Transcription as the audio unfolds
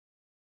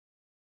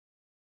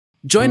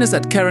Join us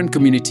at Karen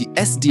Community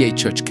SDA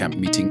Church Camp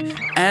Meeting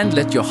and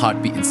let your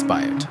heart be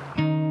inspired.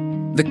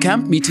 The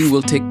camp meeting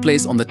will take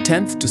place on the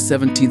 10th to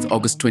 17th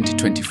August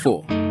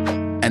 2024,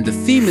 and the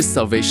theme is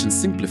Salvation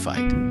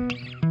Simplified.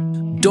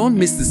 Don't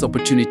miss this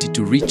opportunity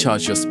to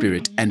recharge your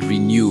spirit and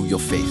renew your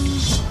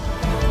faith.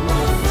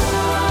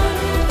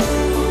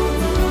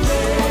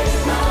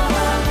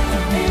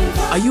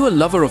 Are you a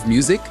lover of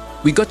music?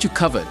 We got you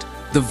covered.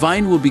 The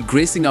Vine will be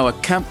gracing our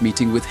camp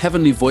meeting with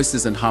heavenly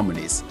voices and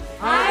harmonies.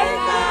 Hi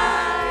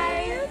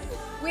guys!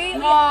 We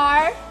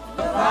are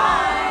the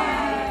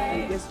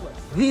Vine! Guess what?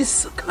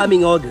 This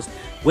coming August,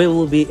 we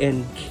will be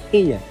in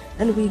Kenya,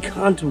 and we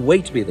can't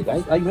wait to be there,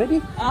 guys. Are you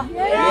ready?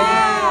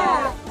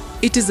 Yeah!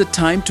 It is a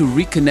time to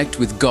reconnect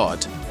with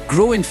God,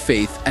 grow in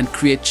faith, and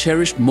create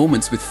cherished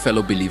moments with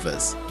fellow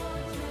believers.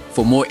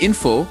 For more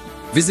info,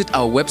 visit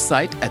our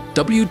website at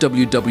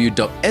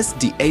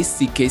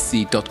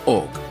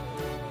www.sdackc.org.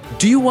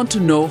 Do you want to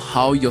know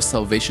how your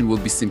salvation will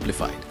be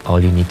simplified? All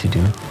you need to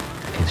do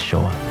is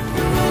show up.